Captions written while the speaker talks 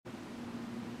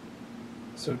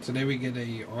So today we get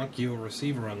a Onkyo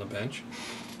receiver on the bench,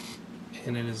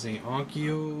 and it is a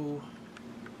Onkyo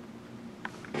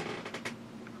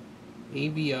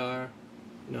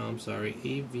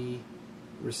AV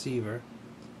receiver,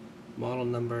 model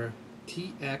number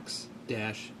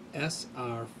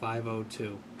Tx-Sr502.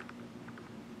 So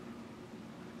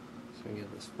I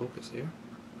get this focus here.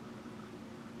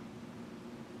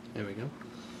 There we go.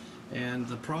 And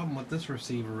the problem with this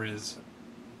receiver is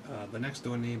the next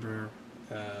door neighbor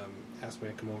asked me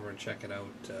to come over and check it out.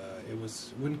 It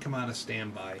wouldn't come out of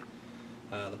standby.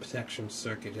 The protection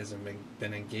circuit hasn't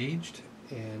been engaged,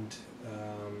 and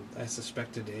I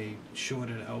suspected a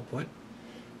shorted output.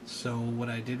 So what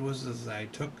I did was I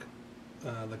took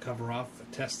the cover off,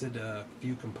 tested a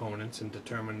few components, and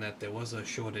determined that there was a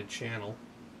shorted channel.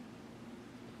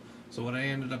 So what I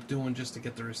ended up doing, just to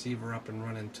get the receiver up and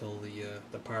running until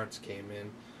the parts came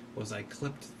in, was I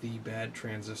clipped the bad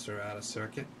transistor out of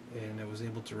circuit, and I was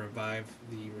able to revive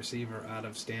the receiver out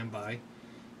of standby,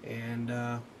 and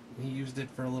he used it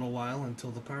for a little while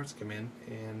until the parts come in,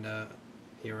 and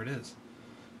here it is.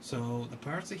 So the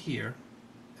parts are here,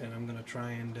 and I'm going to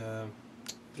try and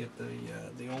get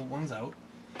the old ones out.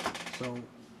 So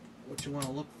what you want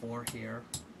to look for here,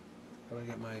 I'm going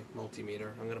to get my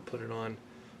multimeter, I'm going to put it on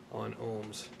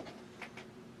ohms,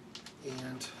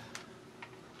 and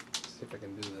see if I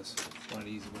can do this. It's not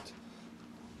easy with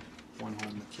one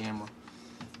holding the camera,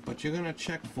 but you're going to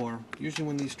check for, usually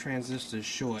when these transistors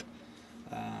short,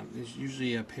 there's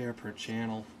usually a pair per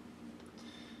channel,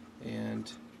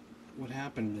 and what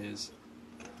happened is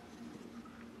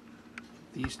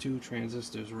these two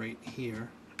transistors right here,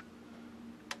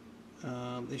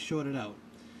 they shorted out.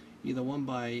 Either one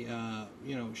by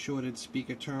shorted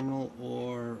speaker terminal,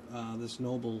 or this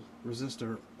noble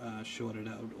resistor shorted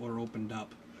out or opened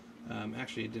up.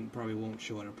 Actually, it probably won't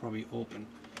short, it'll probably open.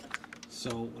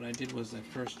 So what I did was I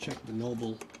first checked the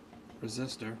noble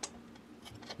resistor.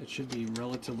 It should be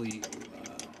relatively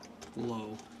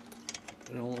low.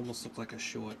 It'll almost look like a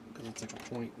short because it's like a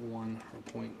 0.1 or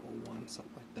 0.01,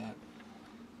 something like that.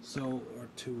 So, or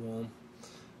 2 ohm.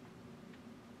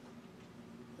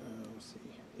 Let's see.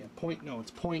 Yeah,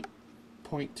 it's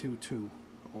 0.22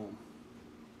 ohm.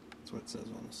 That's what it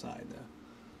says on the side there.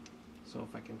 So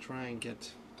if I can try and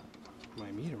get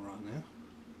my meter on there.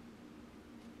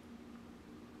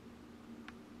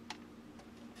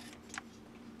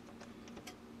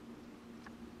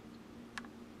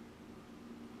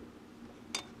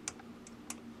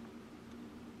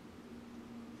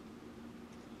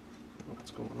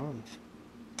 What's going on?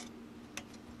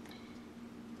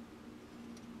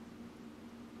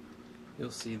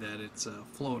 You'll see that it's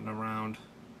floating around.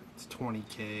 It's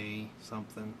 20K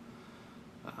something.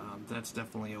 That's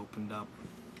definitely opened up.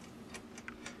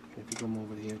 If you come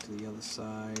over here to the other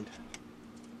side,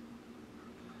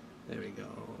 there we go,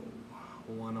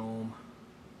 1 ohm.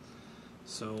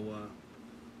 So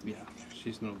yeah,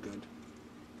 she's no good.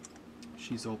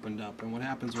 She's opened up, and what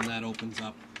happens when that opens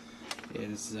up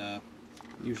is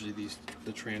usually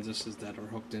the transistors that are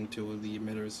hooked into the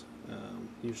emitters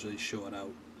usually short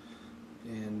out,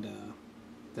 and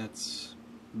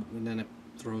then it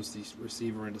throws the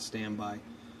receiver into standby,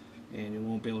 and you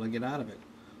won't be able to get out of it.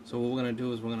 So what we're going to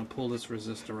do is we're going to pull this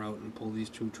resistor out and pull these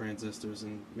two transistors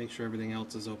and make sure everything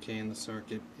else is okay in the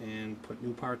circuit, and put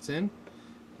new parts in,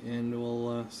 and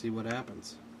we'll see what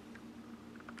happens.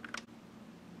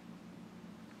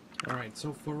 Alright,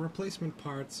 so for replacement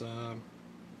parts,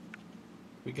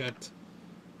 we got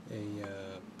a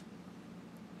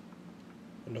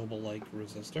Noble-like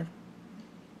resistor.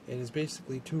 It is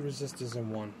basically 2 resistors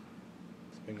in one.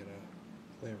 So I get a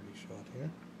clarity shot here.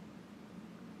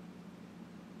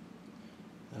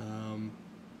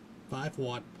 5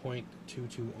 watt,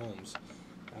 0.22 ohms.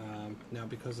 Now,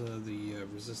 because of the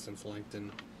resistance length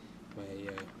in my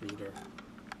meter,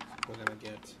 we're gonna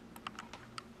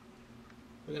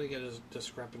get a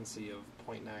discrepancy of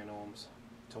 0.9 ohms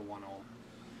to 1 ohm.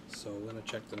 So we're gonna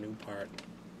check the new part.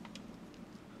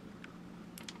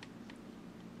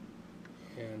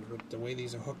 And with the way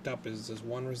these are hooked up is there's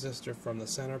 1 resistor from the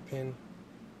center pin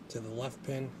to the left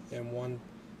pin, and 1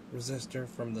 resistor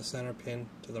from the center pin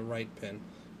to the right pin,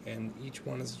 and each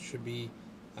one should be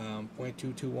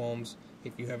 0.22 ohms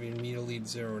if you have your meter lead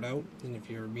zeroed out, and if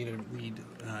your meter lead,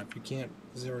 if you can't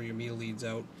zero your meter leads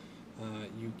out,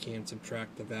 you can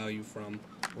subtract the value from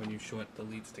when you short the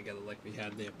leads together, like we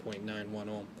had there, 0.91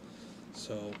 ohm.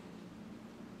 So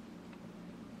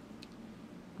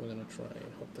we're going to try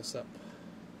and hook this up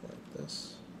like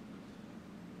this.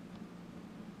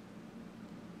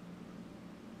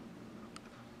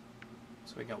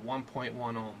 So we got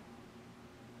 1.1 ohm.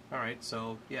 Alright,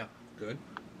 so yeah, good.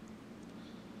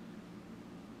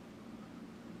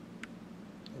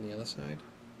 And the other side,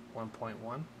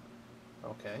 1.1.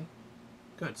 Okay,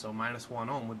 good. So minus 1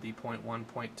 ohm would be 0.1,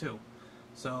 0.2.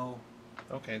 So,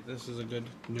 okay, this is a good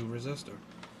new resistor.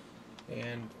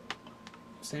 And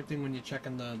same thing when you're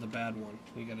checking the bad one.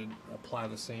 You got to apply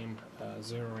the same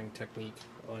zeroing technique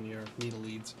on your needle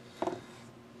leads.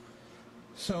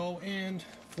 So, and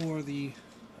for the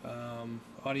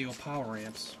audio power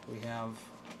amps, we have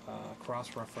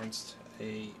cross-referenced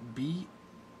a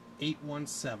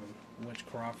B817, which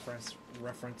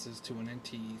cross-references to an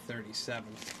NT37,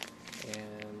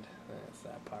 and that's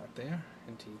that part there,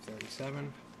 NT37.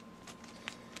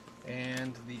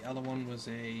 And the other one was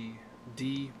a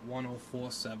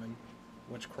D1047,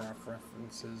 which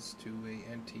cross-references to a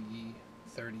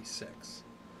NTE36.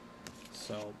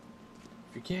 So,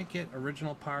 if you can't get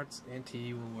original parts,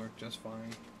 NTE will work just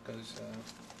fine, because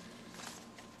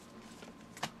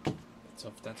so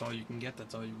if that's all you can get,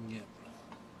 that's all you can get.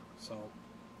 So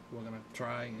we're going to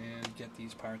try and get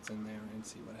these parts in there and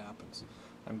see what happens.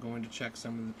 I'm going to check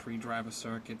some of the pre-driver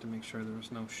circuit to make sure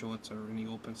there's no shorts or any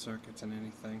open circuits in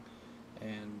anything,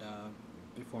 and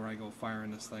before I go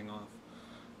firing this thing off.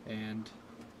 And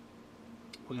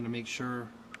we're going to make sure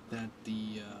that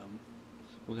the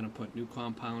we're going to put new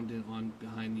compound in on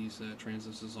behind these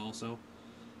transistors also,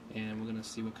 and we're going to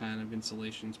see what kind of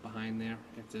insulation's behind there.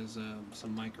 If there's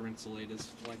some micro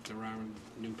insulators like there are in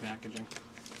the new packaging,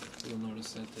 you'll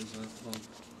notice that there's a little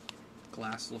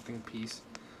glass looking piece,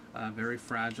 very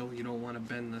fragile. You don't want to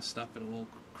bend this stuff, it will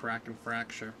crack and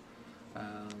fracture.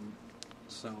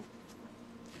 So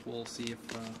we'll see if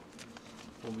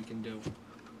what we can do.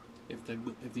 If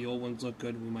the old ones look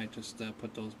good, we might just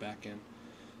put those back in.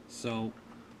 So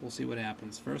we'll see what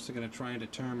happens. First, I'm going to try and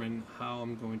determine how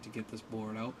I'm going to get this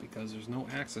board out, because there's no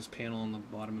access panel on the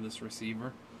bottom of this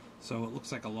receiver. So it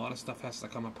looks like a lot of stuff has to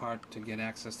come apart to get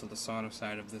access to the solder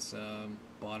side of this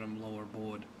bottom lower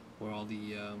board, where all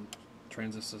the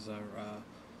transistors are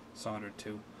soldered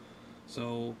to.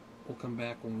 So we'll come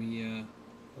back when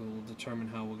we'll determine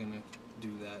how we're going to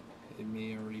do that. It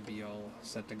may already be all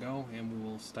set to go, and we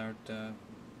will start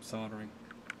soldering.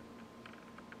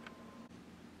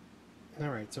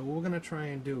 Alright, so what we're going to try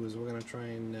and do is we're going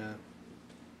to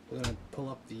pull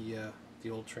up the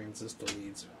old transistor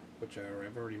leads, which are,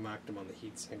 I've already marked them on the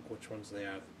heatsink, which ones they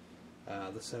are.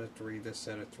 The set of 3, this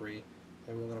set of 3,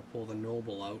 and we're going to pull the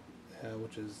Noble out,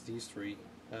 which is these 3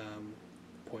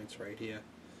 points right here.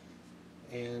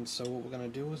 And so what we're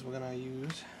going to do is we're going to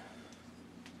use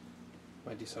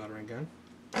my desoldering gun,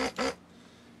 and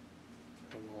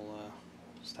we'll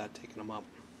start taking them up.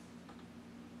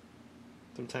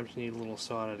 Sometimes you need a little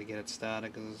solder to get it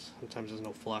started, because sometimes there's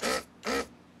no flux.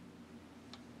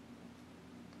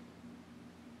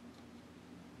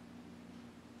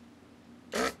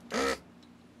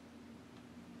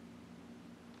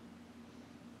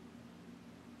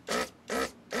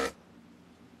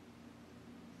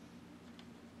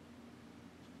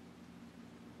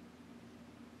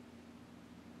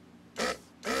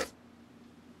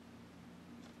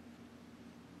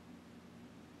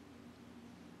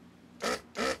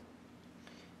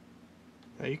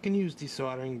 Now you can use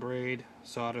desoldering braid,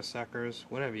 solder suckers,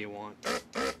 whatever you want.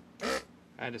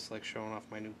 I just like showing off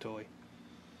my new toy.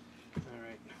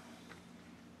 Alright.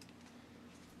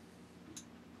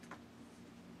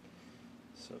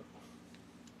 So,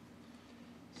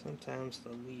 sometimes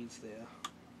the leads there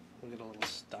will get a little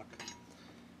stuck.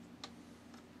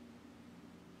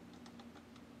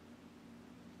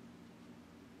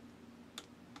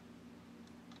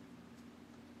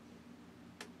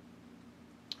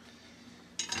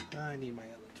 I need my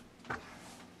other tool.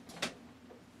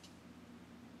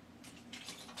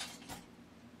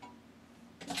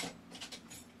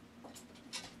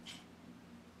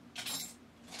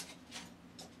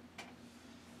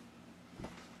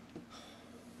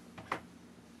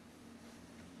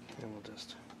 And we'll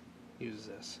just use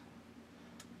this.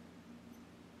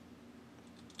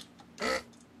 So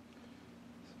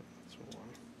that's one.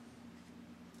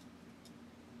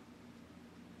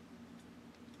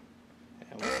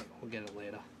 And we'll get it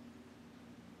later.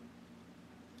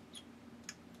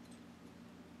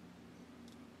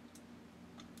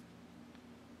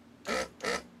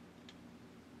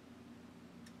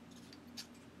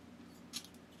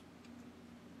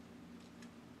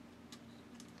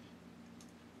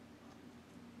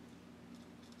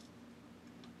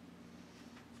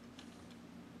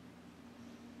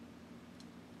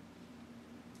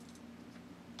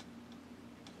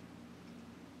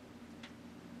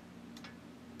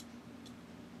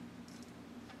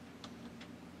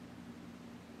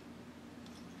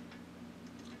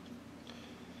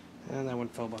 And that one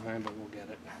fell behind, but we'll get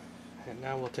it. And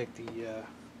now we'll take the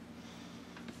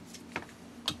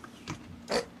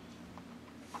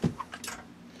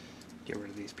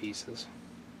pieces.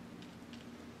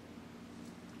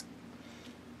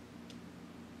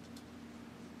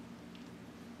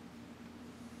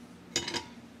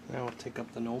 Now we'll take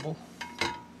up the Noble.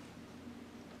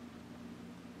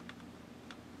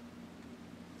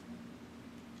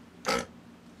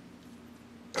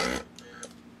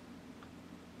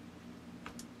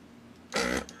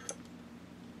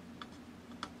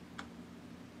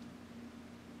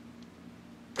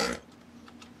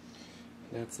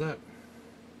 That's that.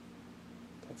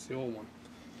 That's the old one.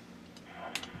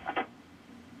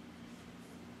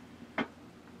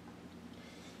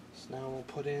 So now we'll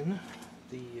put in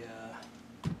the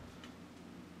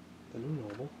new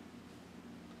Noble.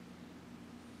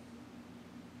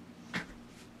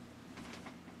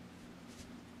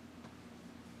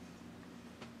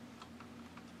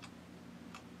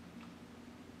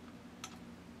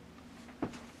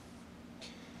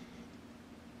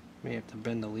 May have to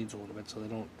bend the leads a little bit so they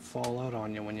don't fall out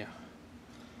on you when you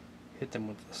hit them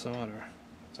with the solder.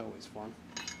 It's always fun.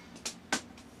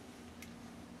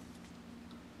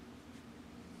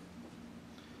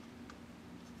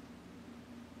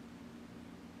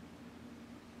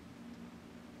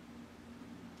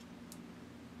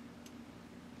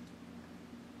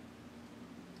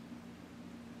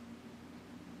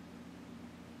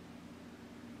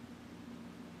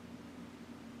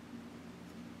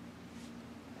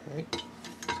 Alright,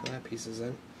 so that piece is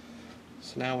in.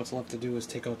 So now what's left to do is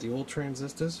take out the old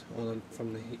transistors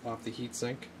from off the heat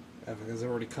sink, because I've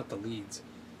already cut the leads.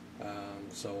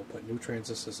 So we'll put new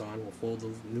transistors on, we'll fold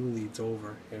the new leads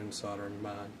over and solder them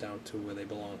down to where they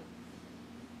belong.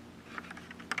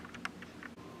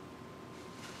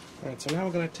 Alright, so now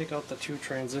we're going to take out the two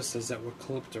transistors that were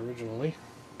clipped originally.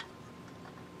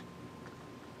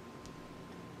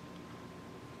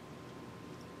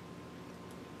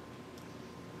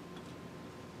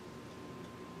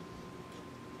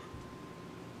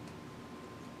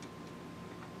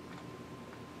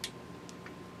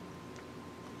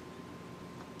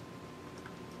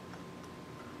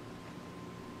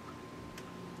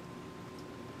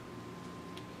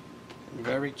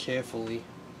 Very carefully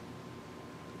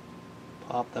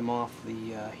pop them off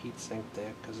the heatsink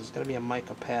there, because there's going to be a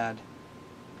mica pad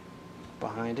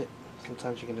behind it.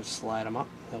 Sometimes you can just slide them up,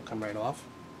 they'll come right off.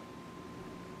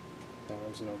 That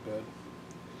one's no good.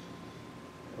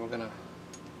 We're gonna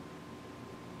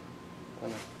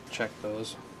check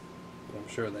those. I'm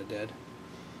sure they're dead.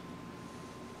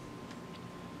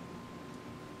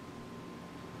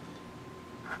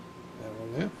 That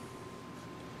one there.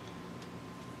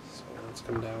 Let's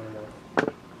come down and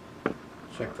we'll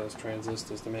check those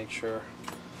transistors to make sure.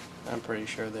 I'm pretty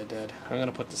sure they're dead. I'm going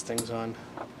to put these things on.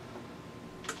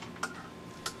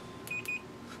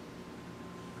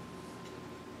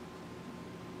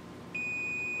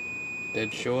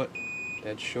 Dead short,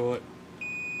 dead short,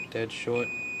 dead short,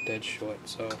 dead short.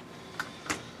 So,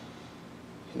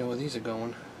 you know where these are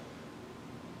going.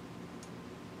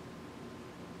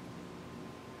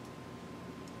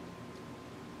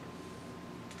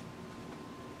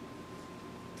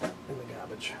 In the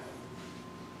garbage.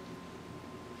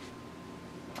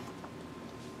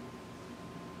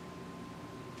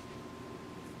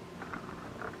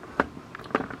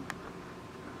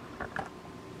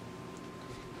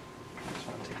 Just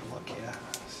want to take a look here,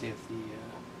 see if the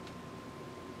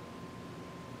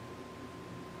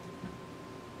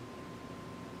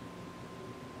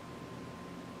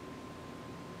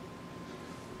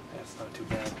that's not too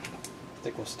bad. I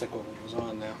think we'll stick what was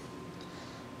on now.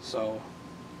 So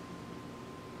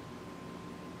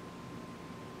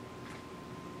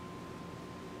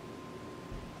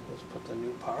let's put the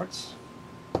new parts.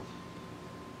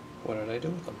 What did I do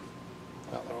with them?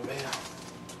 Oh, they're over here.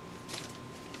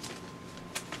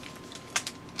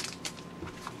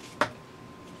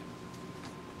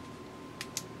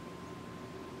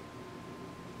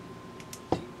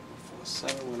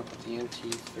 T147, we're going to put the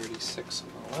NT36 on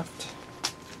the left.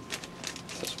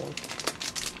 This one.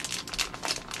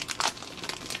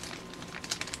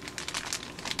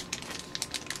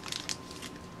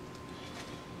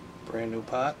 Brand new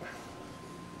pot.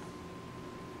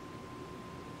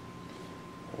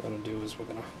 What we're going to do is we're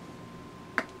going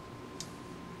to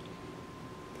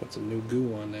put some new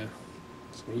goo on there,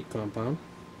 some heat compound.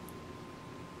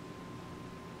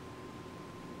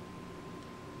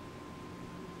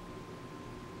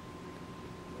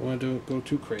 Don't want to go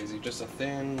too crazy, just a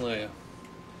thin layer.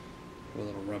 A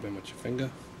little rubbing with your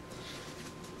finger.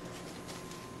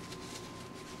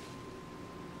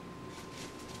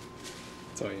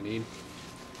 That's all you need.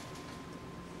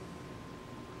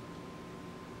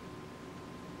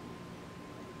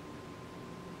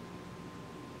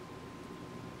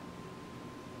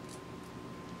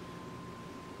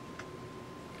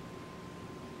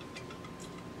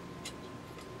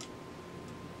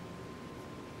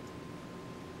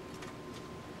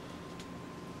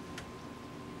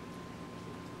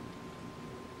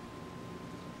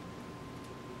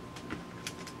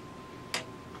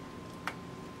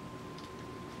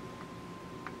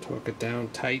 Torque it down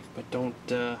tight, but don't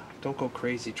go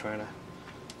crazy trying to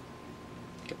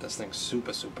get this thing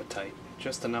super tight.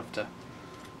 Just enough to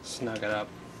snug it up.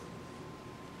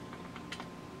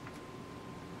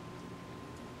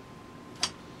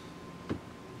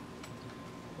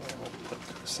 And we'll put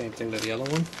the same thing to the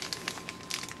other one.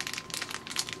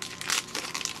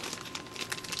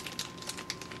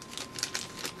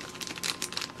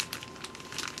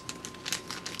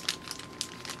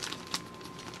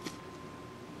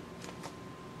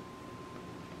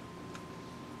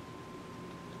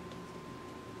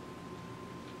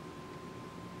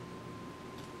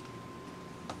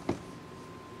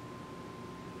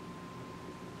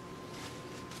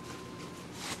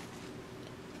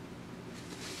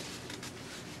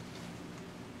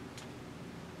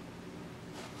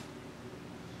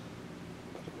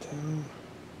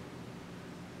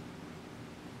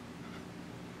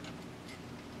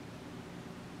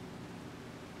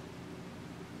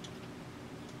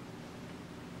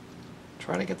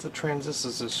 Try to get the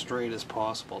transistors as straight as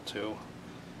possible too.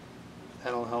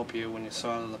 That'll help you when you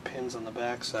solder the pins on the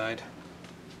back side.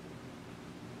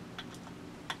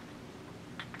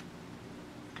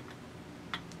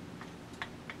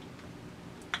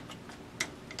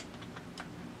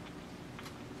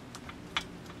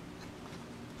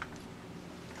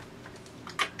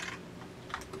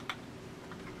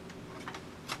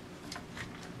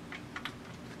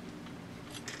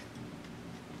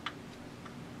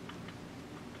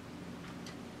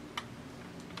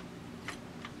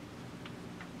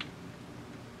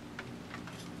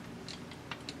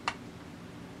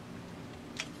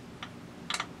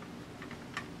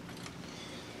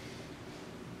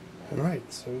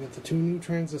 Alright, so we got the two new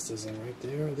transistors in right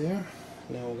there.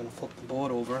 Now we're going to flip the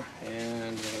board over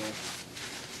and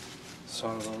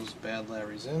solder those bad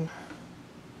Larrys in.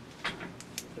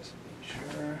 Just make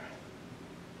sure.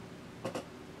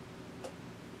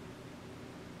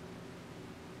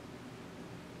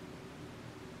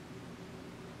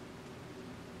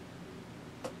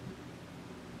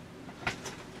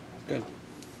 Good.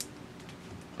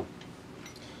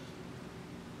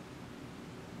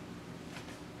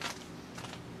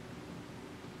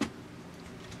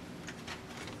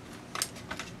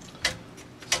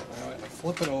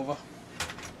 Flip it over.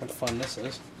 What fun this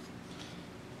is.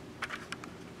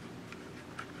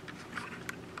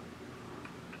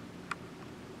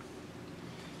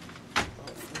 I'll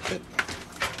flip it.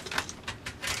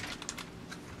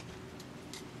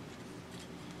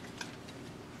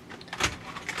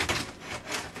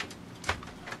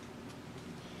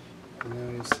 And now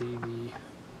you see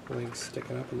the legs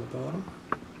sticking up in the bottom.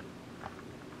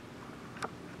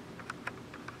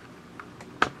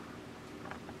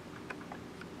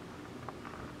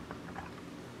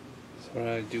 What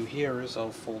I do here is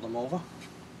I'll fold them over.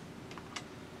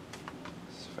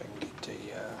 See if I can get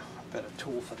a better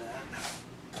tool for that.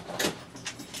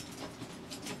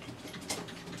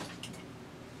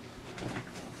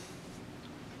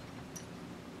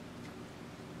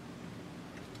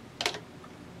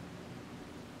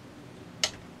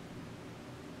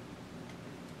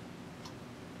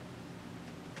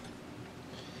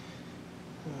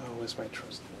 Oh, where's my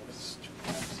trusty? It's too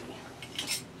easy.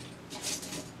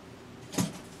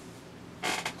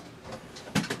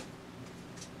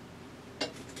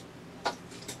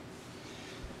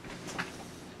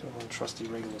 Trusty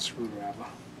regular screwdriver.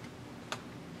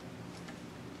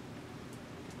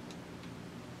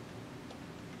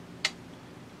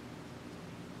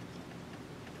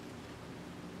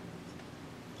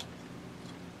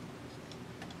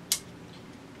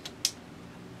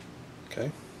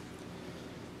 Okay.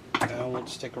 Now we'll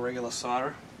just take a regular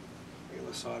soldering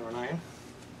iron.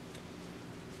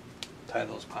 Tie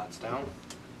those parts down.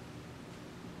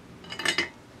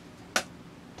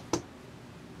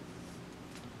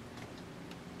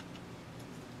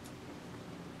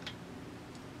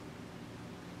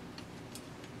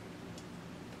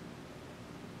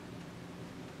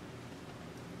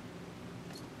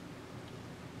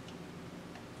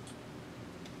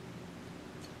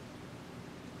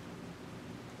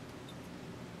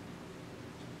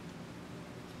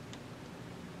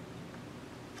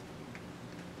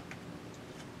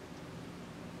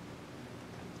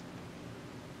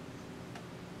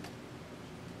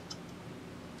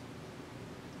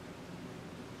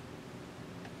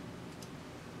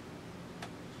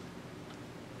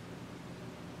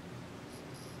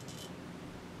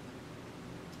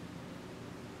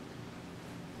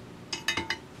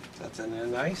 That's in there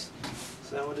nice.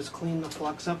 So now we'll just clean the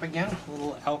flux up again. A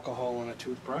little alcohol on a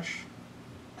toothbrush.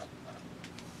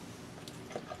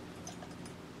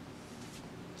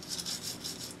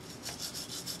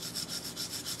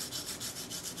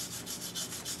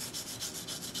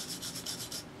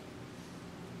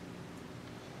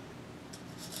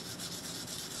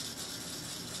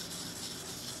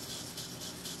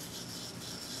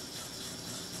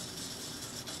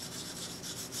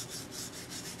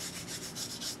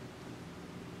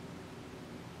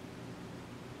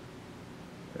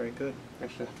 very good.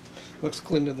 Actually, looks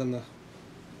cleaner than the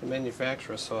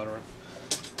manufacturer soldering.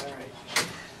 Alright.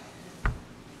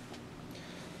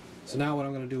 So now what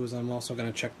I'm going to do is I'm also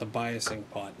going to check the biasing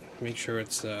pot. Make sure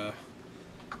it's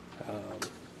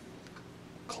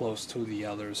close to the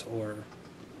others or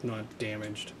not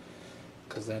damaged,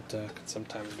 because that could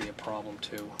sometimes be a problem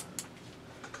too.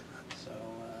 So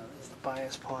the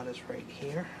bias pot is right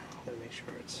here. I'm going to make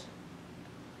sure it's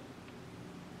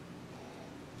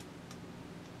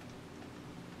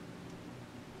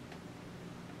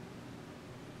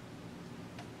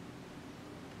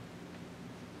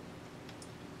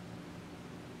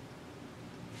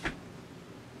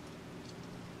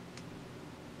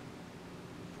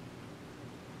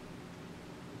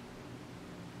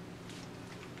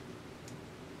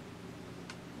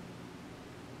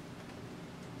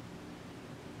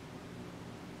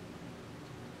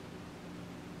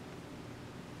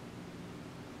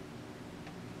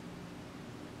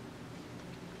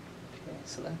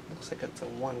so that looks like it's a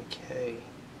 1K.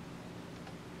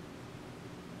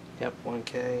 Yep,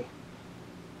 1K.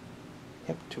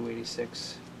 Yep,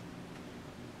 286.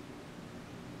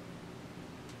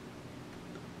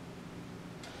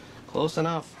 Close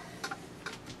enough.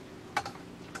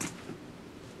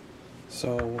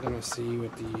 So we're gonna see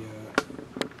what the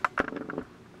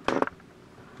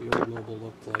old Noble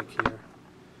looked like here.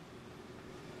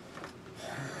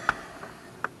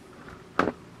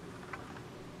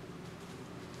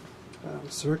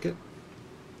 Circuit.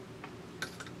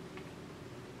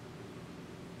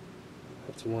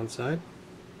 That's one side,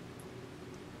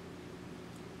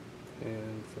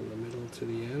 and from the middle to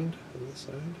the end on this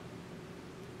side,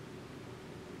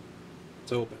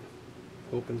 it's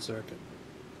open circuit.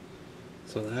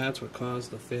 So that's what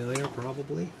caused the failure,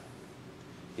 probably.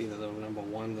 Either the number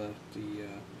one, the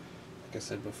like I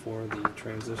said before, the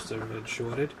transistor had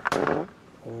shorted,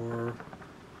 or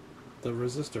the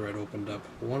resistor had opened up.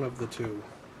 One of the two.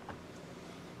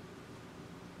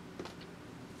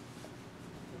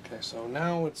 Okay, so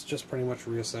now it's just pretty much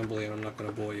reassembly, and I'm not going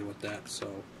to bore you with that, so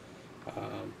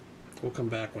we'll come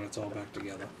back when it's all back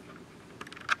together.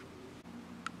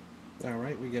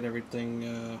 Alright, we get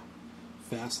everything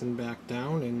fastened back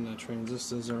down, and the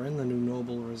transistors are in, the new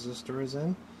Noble resistor is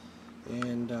in,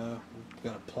 and we've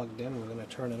got it plugged in. We're going to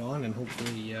turn it on, and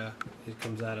hopefully it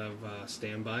comes out of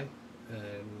standby,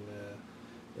 and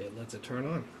it lets it turn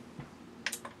on.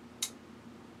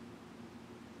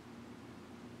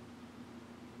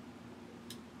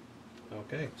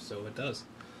 Okay, so it does.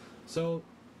 So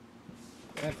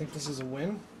I think this is a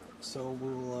win. So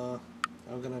we'll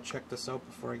I'm gonna check this out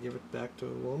before I give it back to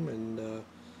them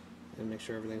and make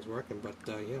sure everything's working. But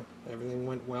yeah, everything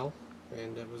went well,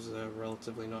 and it was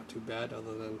relatively not too bad,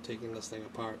 other than taking this thing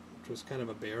apart, which was kind of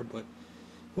a bear, but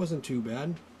it wasn't too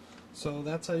bad. So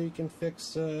that's how you can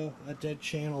fix a dead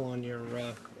channel on your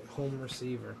home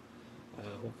receiver.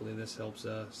 Hopefully this helps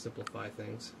simplify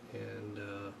things and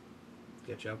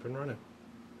get you up and running.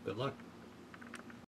 Good luck.